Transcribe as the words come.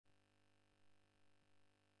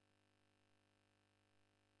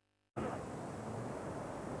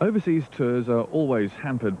Overseas tours are always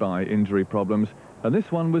hampered by injury problems, and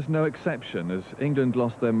this one was no exception as England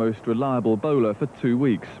lost their most reliable bowler for 2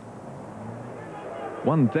 weeks.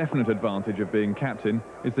 One definite advantage of being captain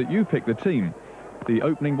is that you pick the team. The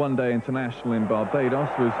opening one-day international in Barbados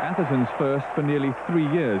was Atherton's first for nearly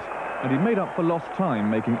 3 years, and he made up for lost time,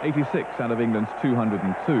 making 86 out of England's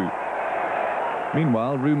 202.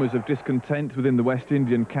 Meanwhile, rumours of discontent within the West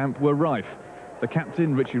Indian camp were rife. The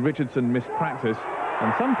captain, Richie Richardson, missed practice,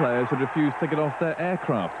 and some players had refused to get off their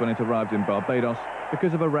aircraft when it arrived in Barbados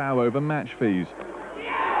because of a row over match fees.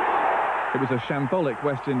 It was a shambolic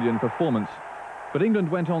West Indian performance, but England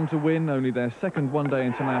went on to win only their second one-day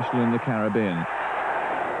international in the Caribbean.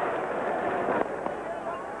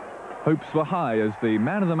 Hopes were high as the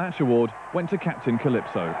Man of the Match award went to Captain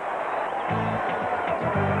Calypso.